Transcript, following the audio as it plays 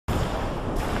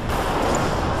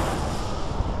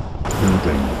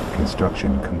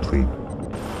Construction complete.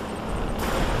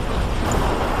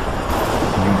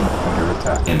 Unit under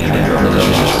attack.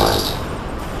 Initialized.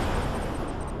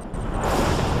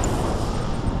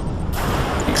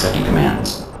 Accepting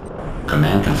commands.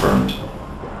 Command confirmed.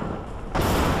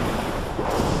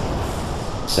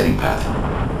 Setting path.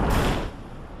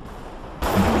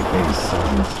 Enemy base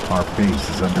silenced. Our base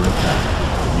is under attack.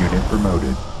 Unit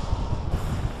promoted.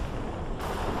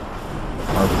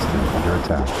 Harvester under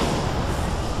attack.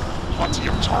 Plenty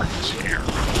of targets here.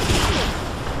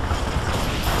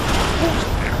 Who's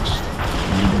next?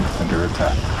 Unit under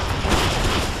attack.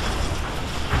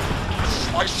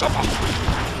 Slice them up.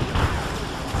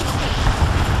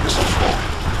 Missiles going.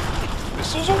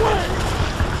 Missiles away.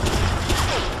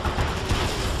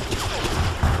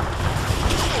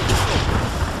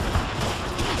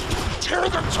 Tear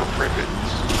them to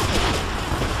ribbons.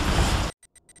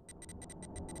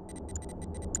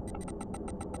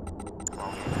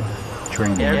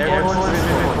 Training. Air Force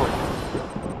report.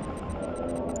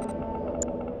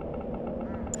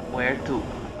 Where to?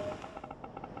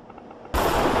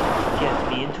 Get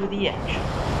me into the action.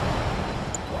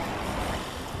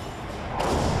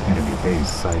 Enemy base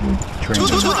sighted. Training.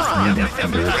 Unit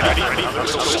under attack.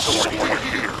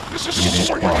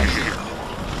 Unit lost.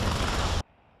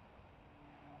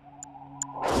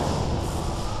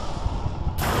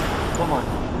 Come on,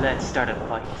 let's start a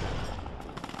fight.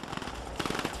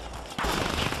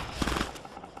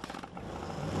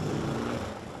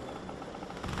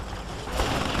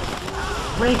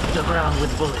 Break the ground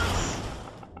with bullets.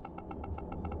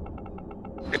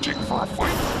 Itching for a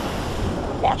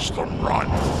fight. Watch them run.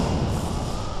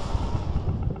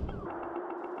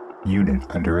 Unit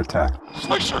under attack.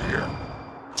 Slicer here.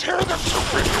 Tear them to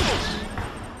ribbons.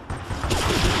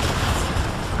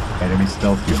 Enemy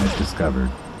stealth unit discovered.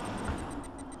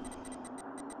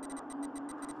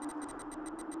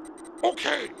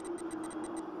 Okay.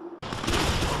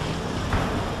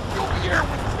 Fill the air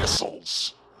with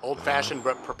missiles. Old-fashioned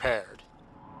but prepared.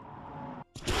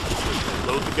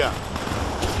 Load the gun.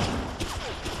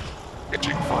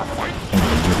 Itching for a fight.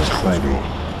 Enemy unit sighted.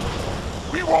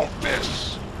 We won't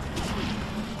miss.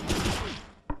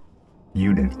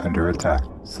 Unit under attack.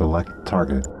 Select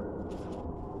target.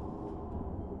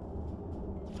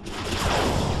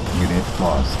 Unit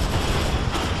lost.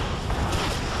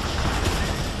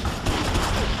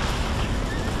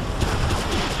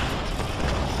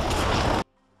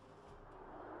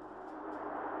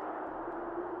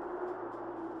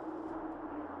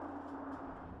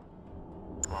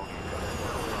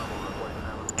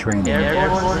 Training. Air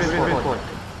Force report.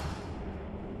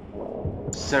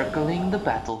 Circling the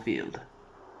battlefield.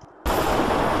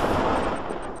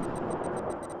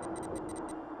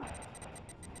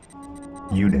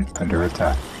 Unit under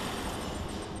attack.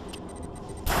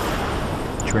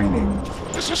 Training.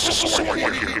 This is Soy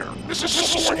here. This is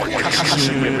Soy here.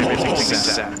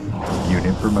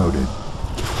 Unit promoted.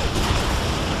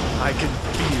 I can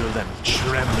feel them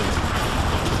trembling.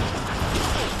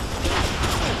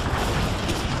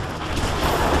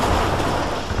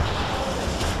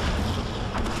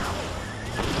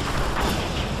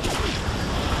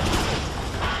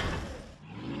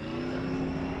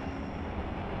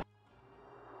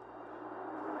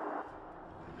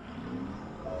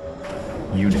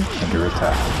 Unit under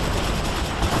attack.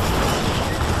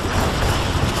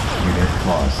 Unit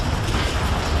lost.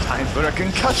 Time for a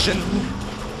concussion.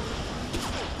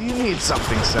 Do you need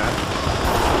something, sir?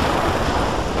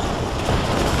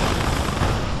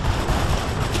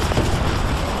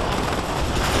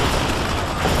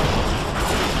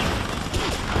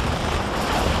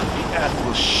 The earth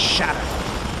will shatter.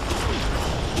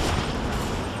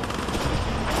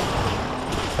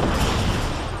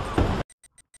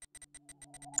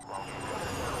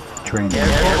 Training.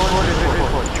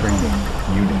 Report. Training.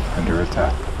 Unit under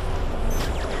attack.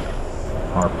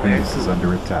 Our base is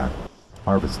under attack.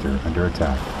 Harvester under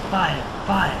attack. Fire!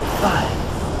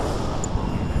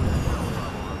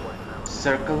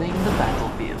 Circling the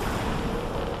battlefield.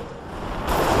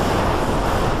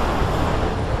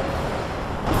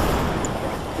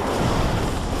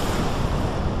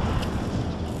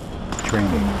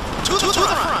 Training.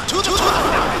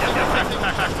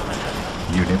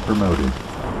 Unit promoted.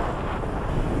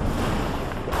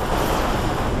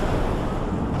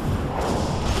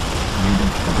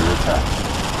 Unit under attack.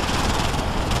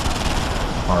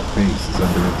 Our base is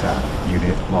under attack.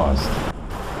 Unit lost.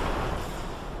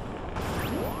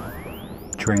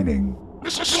 Training.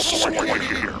 This is Soy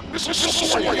here. This is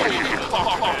Soy here.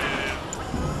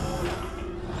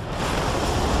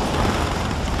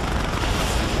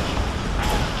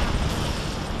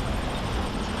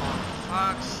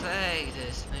 Say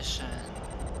this mission.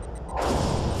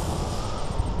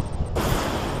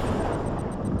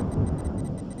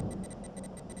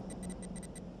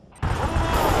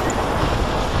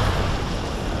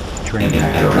 Training.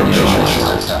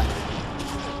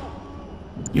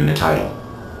 Unit title.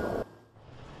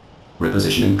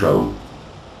 Repositioning drone.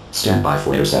 Stand by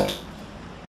for your set.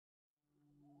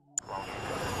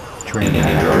 Training.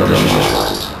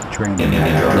 Training.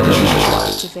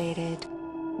 Activated.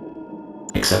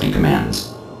 Accepting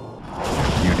commands.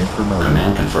 Unit promoted.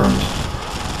 Command confirmed.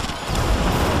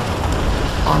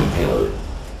 Arming payload.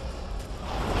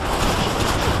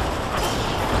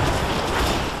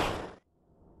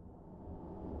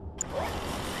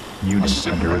 Unit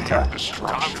under attack.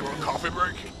 Time for a coffee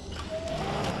break.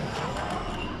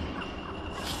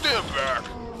 Stand back.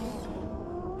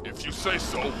 If you say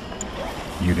so.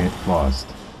 Unit lost.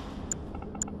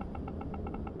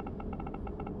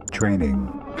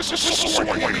 Training. This is what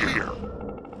you hear.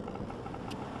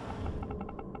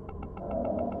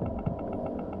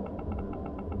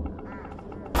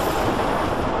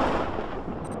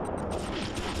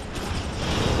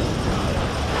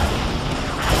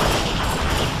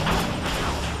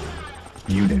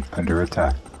 Unit under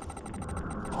attack.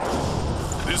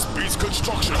 This beats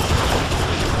construction.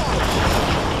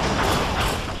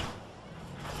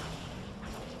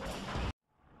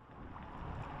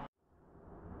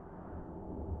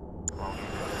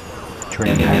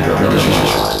 Training.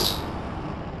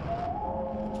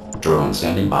 Drone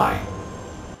standing by.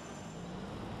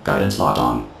 Guidance locked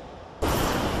on.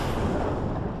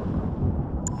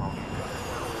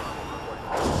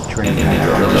 Training.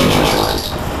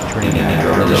 Training.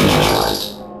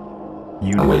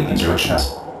 Unit Awaiting under instructions.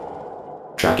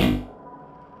 attack. Tracking.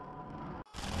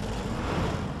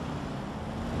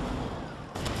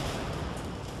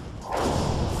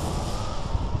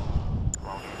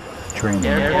 Training.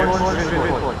 Airborne orders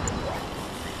report.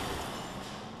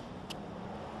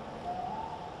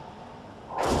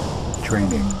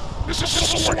 Training. This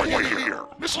is what you hear.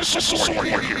 This is what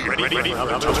you hear.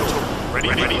 Ready.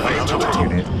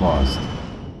 Unit lost.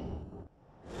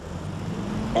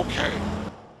 Okay.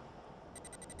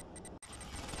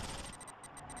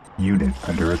 Unit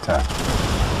under attack.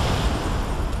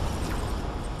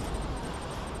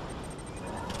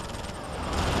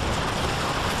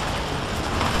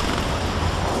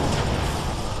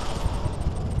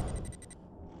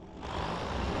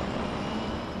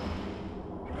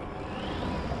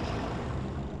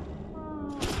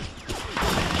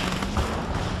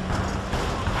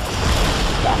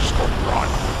 Watch the run.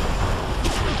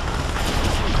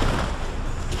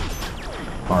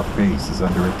 Our base is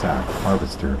under attack.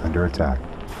 Harvester under attack.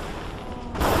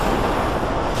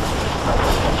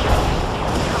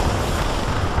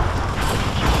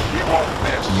 We won't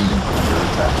miss. Unit under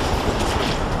attack.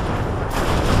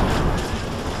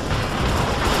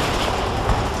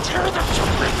 Tear them to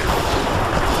ribbons.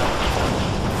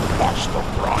 Watch them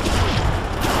run.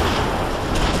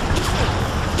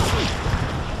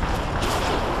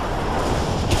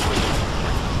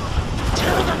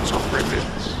 Tear them to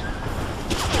ribbons.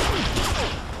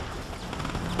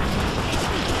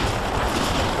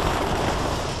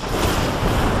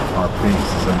 Our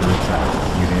base is under attack.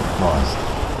 Unit lost.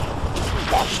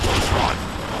 Watch them run.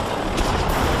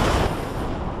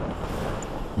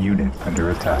 Unit under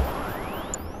attack.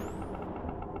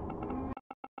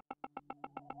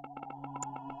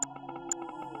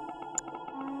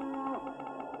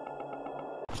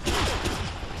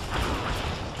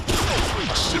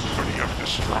 A symphony of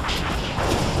destruction.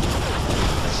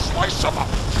 Slice them up.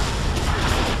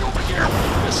 You'll be here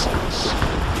with missiles.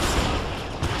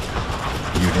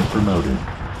 Unit promoted.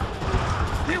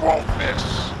 We won't miss.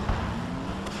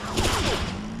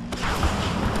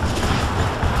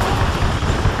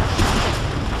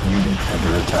 Unit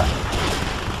under attack.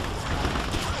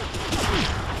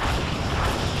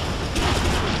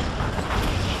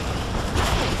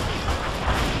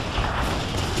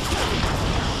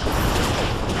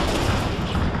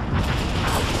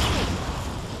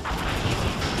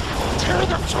 Tear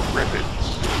them to ribbons.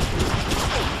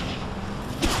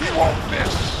 We won't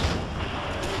miss.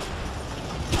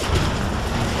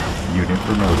 Unit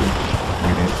promoted.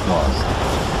 Unit lost.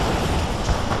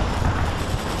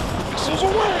 Missiles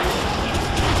away.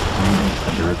 Unit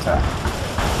under attack.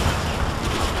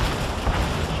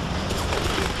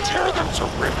 Tear them to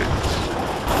ribbons.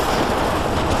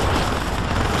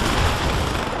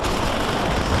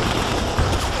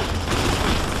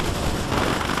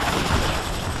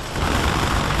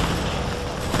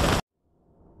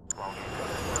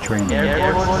 Training.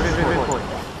 Airborne orders report.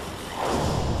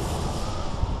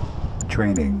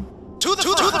 Training. To the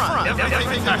front!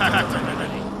 Everything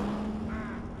ready.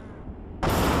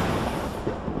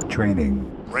 Training.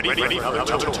 Ready for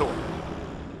another tour.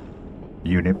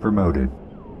 Unit promoted.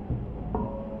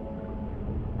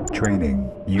 Training.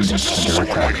 Unit under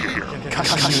attack.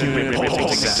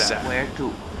 Where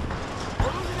to?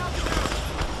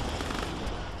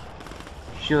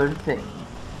 Sure thing.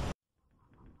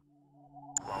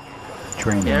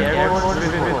 Training. Airborne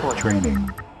order report. Training.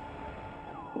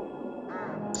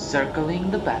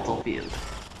 Circling the battlefield.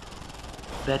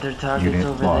 Better target Unit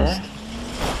over lost. there.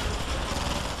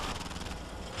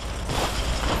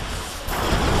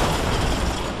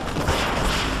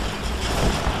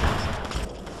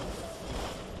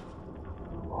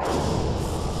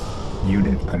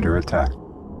 Unit under attack.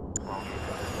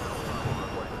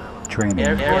 Training.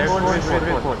 Airborne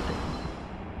order report.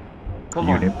 Come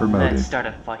Unit on, promoted. let's start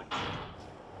a fight.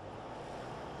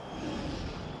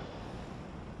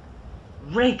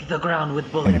 Rake the ground with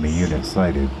bullets. Enemy unit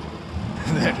sighted.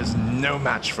 There is no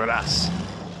match for us.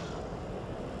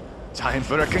 Time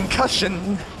for a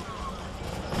concussion.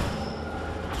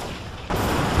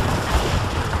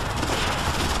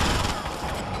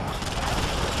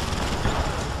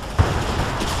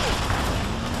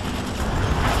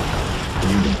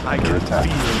 Unit I under can attack.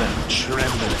 feel them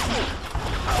trembling.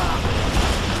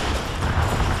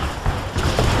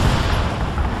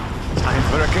 Time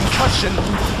for a concussion.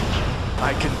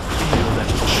 I can feel them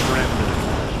trembling.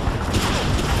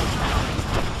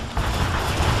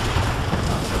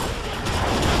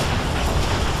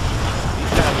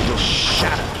 The earth will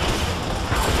shatter.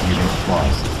 Unit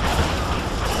lost.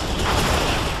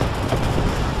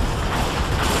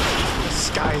 The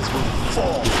skies will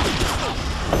fall.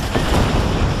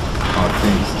 Our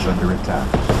base is under attack.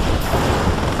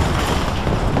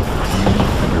 Unit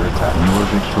under attack. You're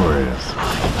victorious.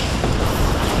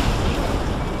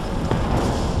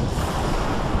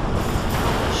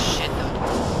 Shit.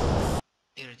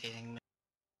 Irritating me.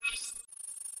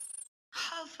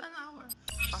 Half an hour.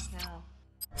 Fuck now.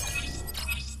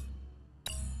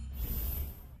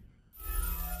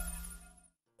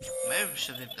 Maybe we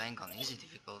should be playing on easy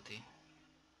difficulty.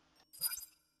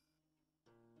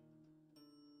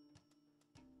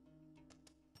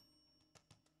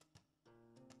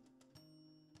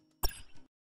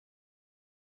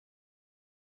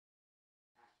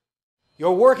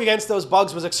 Your work against those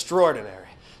bugs was extraordinary.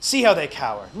 See how they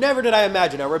cower. Never did I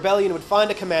imagine our rebellion would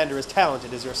find a commander as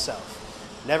talented as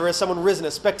yourself. Never has someone risen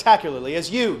as spectacularly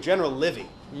as you, General Livy.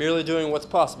 Merely doing what's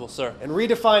possible, sir. And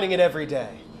redefining it every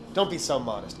day. Don't be so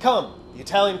modest. Come, the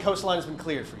Italian coastline has been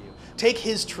cleared for you. Take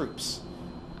his troops.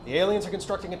 The aliens are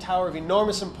constructing a tower of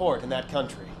enormous import in that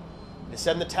country. It is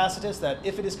said in the Tacitus that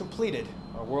if it is completed,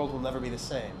 our world will never be the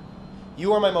same.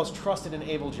 You are my most trusted and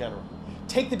able general.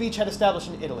 Take the beachhead established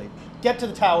in Italy, get to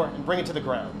the tower, and bring it to the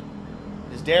ground.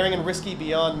 It is daring and risky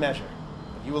beyond measure,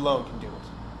 but you alone can do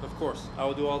it. Of course, I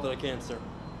will do all that I can, sir.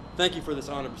 Thank you for this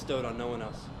honor bestowed on no one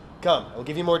else. Come, I will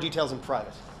give you more details in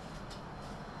private.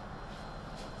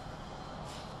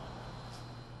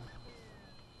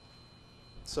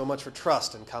 So much for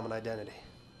trust and common identity.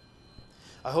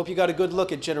 I hope you got a good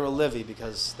look at General Livy,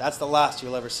 because that's the last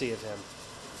you'll ever see of him.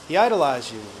 He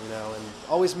idolized you, and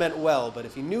always meant well, but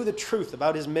if he knew the truth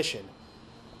about his mission,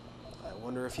 I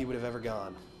wonder if he would have ever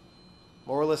gone.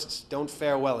 Moralists don't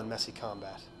fare well in messy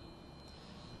combat.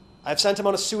 I've sent him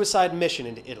on a suicide mission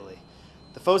into Italy.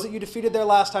 The foes that you defeated there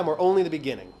last time were only the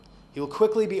beginning. He will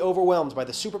quickly be overwhelmed by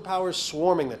the superpowers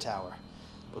swarming the tower.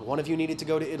 But one of you needed to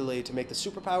go to Italy to make the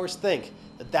superpowers think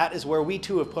that that is where we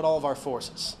too have put all of our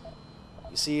forces.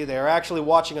 You see, they are actually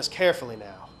watching us carefully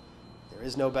now. There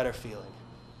is no better feeling.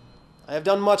 I have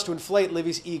done much to inflate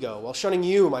Livy's ego while shunning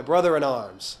you, my brother in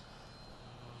arms.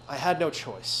 I had no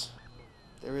choice.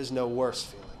 There is no worse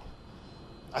feeling.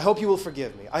 I hope you will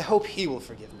forgive me. I hope he will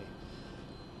forgive me.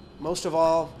 Most of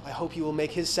all, I hope you will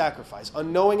make his sacrifice,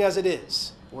 unknowing as it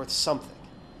is, worth something.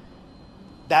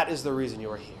 That is the reason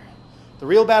you are here. The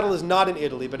real battle is not in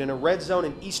Italy, but in a red zone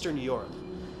in Eastern Europe.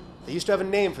 They used to have a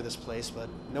name for this place, but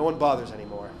no one bothers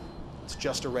anymore. It's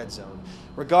just a red zone.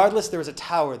 Regardless, there is a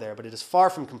tower there, but it is far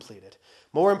from completed.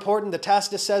 More important, the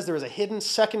Tacitus says there is a hidden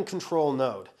second control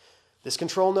node. This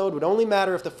control node would only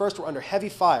matter if the first were under heavy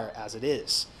fire, as it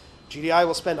is. GDI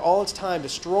will spend all its time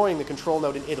destroying the control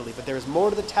node in Italy, but there is more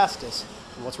to the Tacitus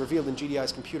than what's revealed in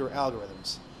GDI's computer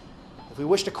algorithms. If we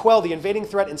wish to quell the invading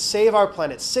threat and save our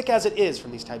planet, sick as it is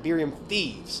from these Tiberium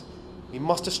thieves, we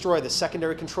must destroy the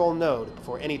secondary control node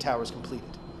before any tower is completed.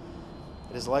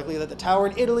 It is likely that the tower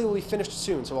in Italy will be finished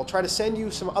soon, so I'll try to send you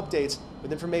some updates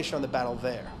with information on the battle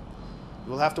there.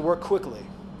 You will have to work quickly,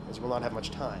 as you will not have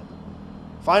much time.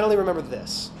 Finally, remember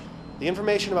this. The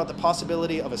information about the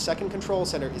possibility of a second control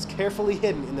center is carefully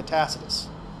hidden in the Tacitus.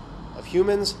 Of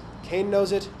humans, Kane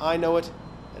knows it, I know it,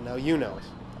 and now you know it.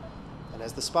 And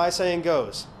as the spy saying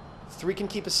goes, 3 can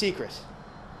keep a secret,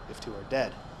 if 2 are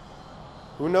dead.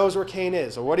 Who knows where Kane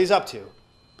is or what he's up to,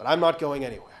 but I'm not going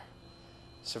anywhere.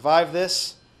 Survive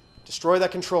this, destroy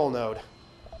that control node,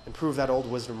 and prove that old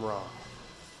wisdom wrong.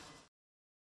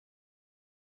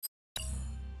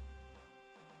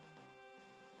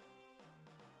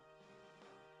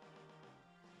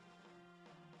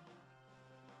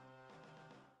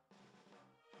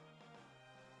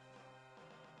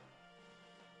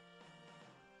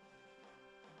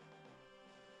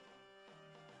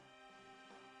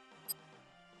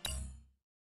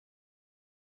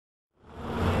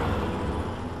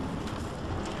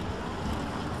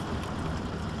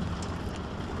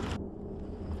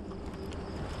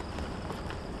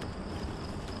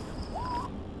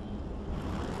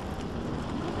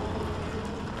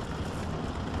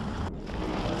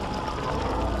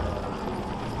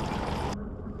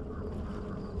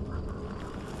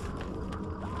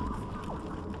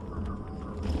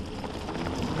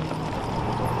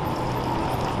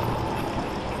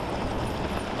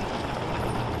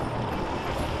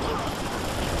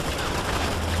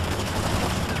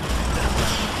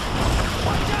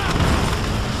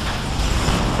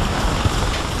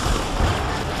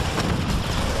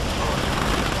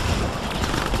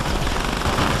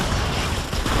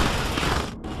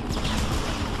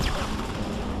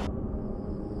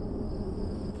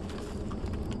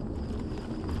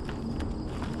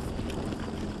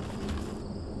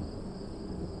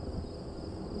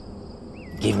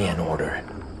 Give me an order.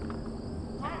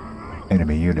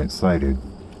 Enemy unit sighted.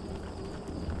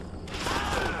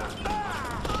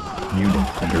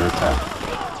 Unit under attack.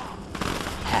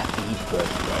 Happy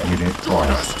birthday. Unit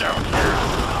lost.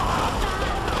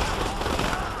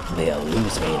 They'll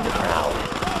lose me in the crowd.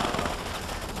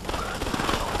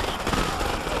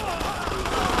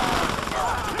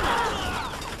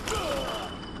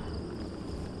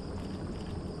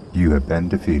 You have been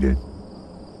defeated.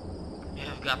 You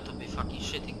have got to be fucking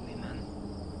shitting me, man.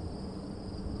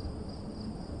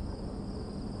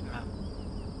 Yeah.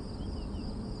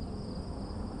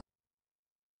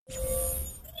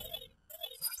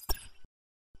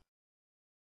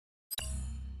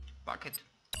 Fuck it.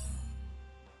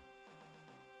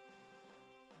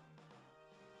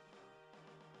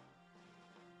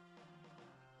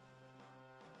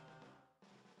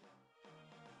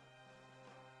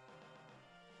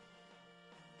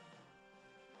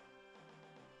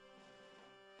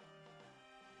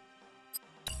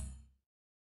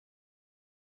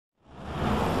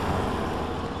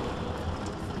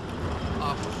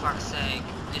 Oh, for fuck's sake.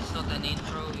 It's not an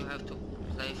intro, you have to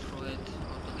play through it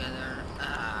altogether.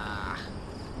 Ah.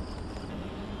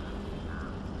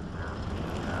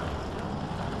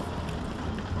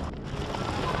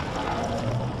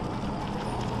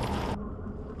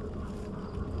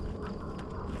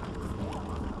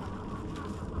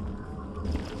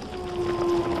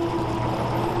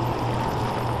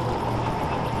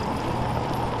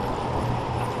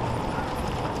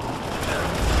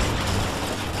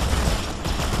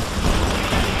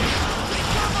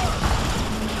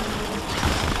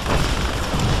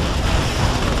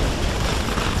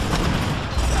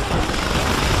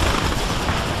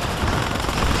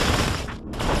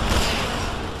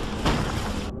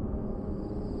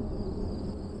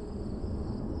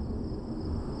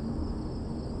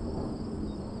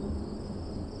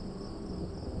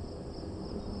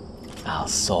 I'll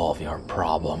solve your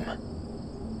problem.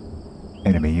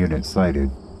 Enemy unit sighted.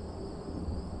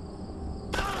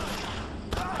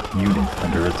 Unit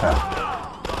under attack.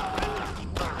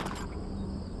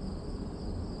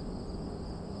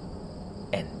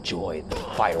 Enjoy the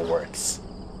fireworks.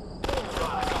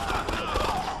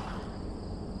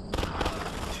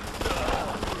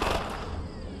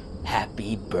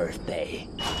 Happy birthday.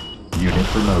 Unit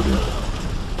promoted.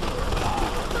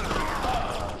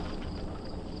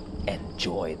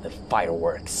 Enjoy the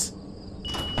fireworks.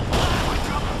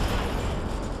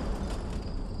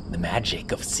 The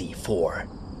magic of C4.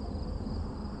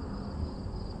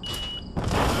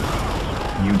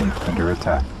 Unit under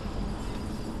attack.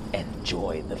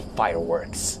 Enjoy the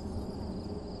fireworks.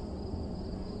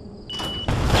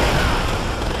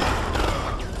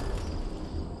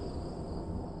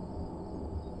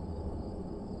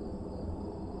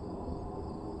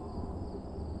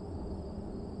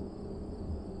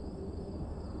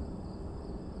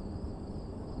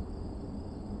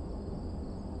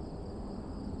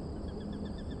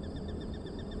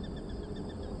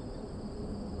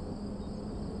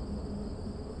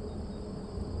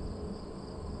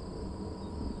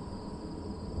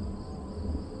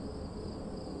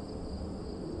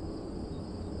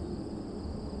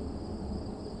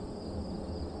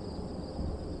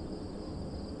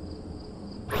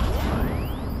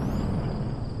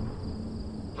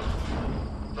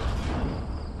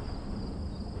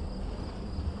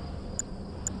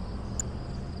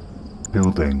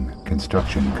 Building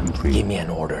construction complete. Give me an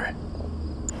order.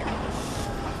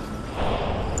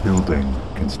 Building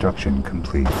construction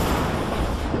complete.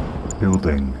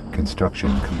 Building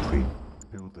construction complete.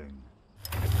 Building.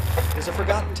 There's a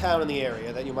forgotten town in the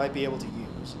area that you might be able to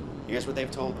use. Here's what they've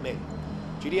told me.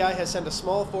 GDI has sent a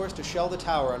small force to shell the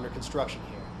tower under construction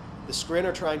here. The Skrin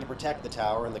are trying to protect the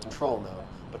tower and the control node,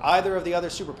 but either of the other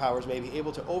superpowers may be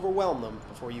able to overwhelm them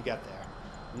before you get there.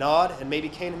 Nod, and maybe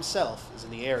Kane himself, is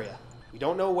in the area. We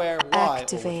don't know where, why,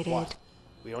 Activated. or with what.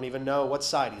 We don't even know what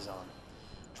side he's on.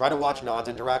 Try to watch Nod's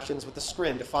interactions with the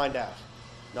Skrin to find out.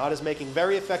 Nod is making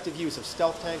very effective use of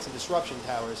stealth tanks and disruption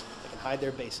towers that can hide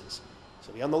their bases.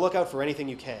 So be on the lookout for anything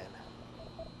you can.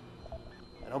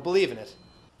 I don't believe in it.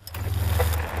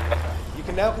 You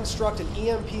can now construct an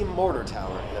EMP mortar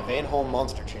tower in a Vaneholm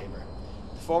monster chamber.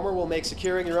 The former will make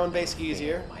securing your own base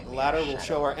easier. The latter will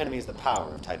show our enemies the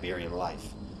power of Tiberium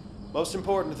life. Most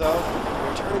important, though,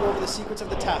 we're turning over the secrets of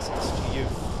the Tacitus to you.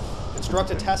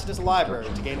 Construct a Tacitus library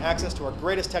to gain access to our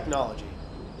greatest technology,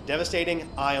 the devastating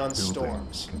ion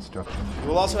storms. You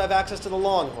will also have access to the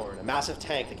Longhorn, a massive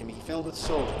tank that can be filled with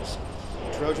soldiers.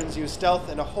 The Trojans used stealth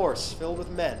and a horse filled with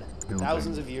men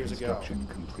thousands of years ago.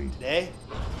 Today,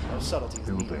 no subtleties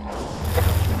needed.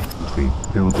 Complete.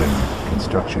 Building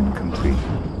construction complete.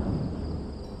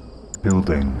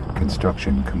 Building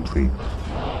construction complete.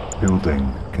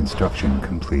 Building construction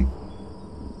complete.